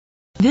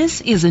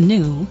This is a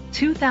new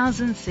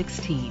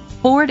 2016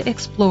 Ford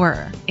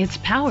Explorer. It's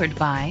powered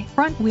by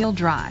front-wheel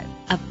drive,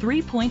 a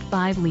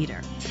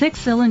 3.5-liter,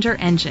 6-cylinder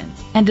engine,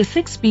 and a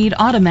 6-speed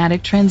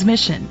automatic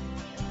transmission.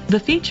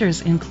 The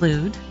features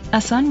include a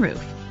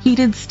sunroof,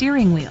 heated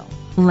steering wheel,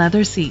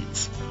 leather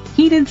seats,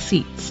 heated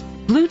seats,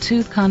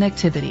 Bluetooth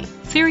connectivity,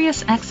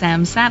 Sirius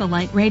XM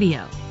satellite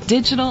radio,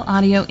 digital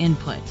audio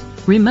input,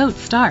 remote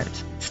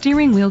start,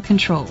 steering wheel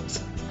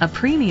controls, a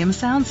premium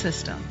sound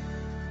system.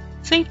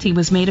 Safety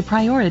was made a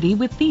priority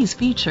with these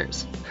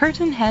features: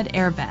 curtain head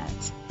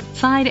airbags,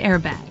 side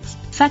airbags,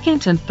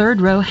 second and third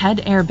row head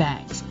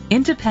airbags,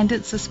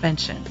 independent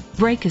suspension,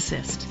 brake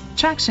assist,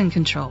 traction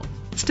control,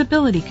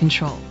 stability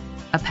control,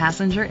 a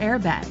passenger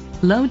airbag,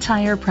 low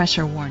tire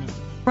pressure warning,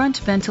 front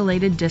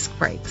ventilated disc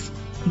brakes.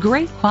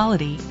 Great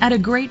quality at a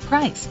great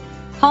price.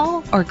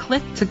 Call or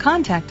click to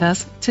contact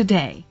us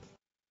today.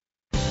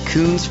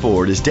 Koons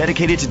Ford is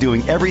dedicated to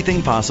doing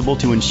everything possible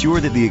to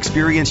ensure that the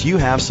experience you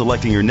have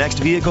selecting your next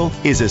vehicle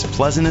is as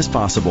pleasant as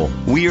possible.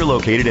 We are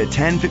located at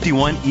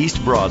 1051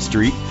 East Broad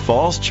Street,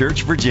 Falls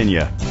Church,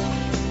 Virginia.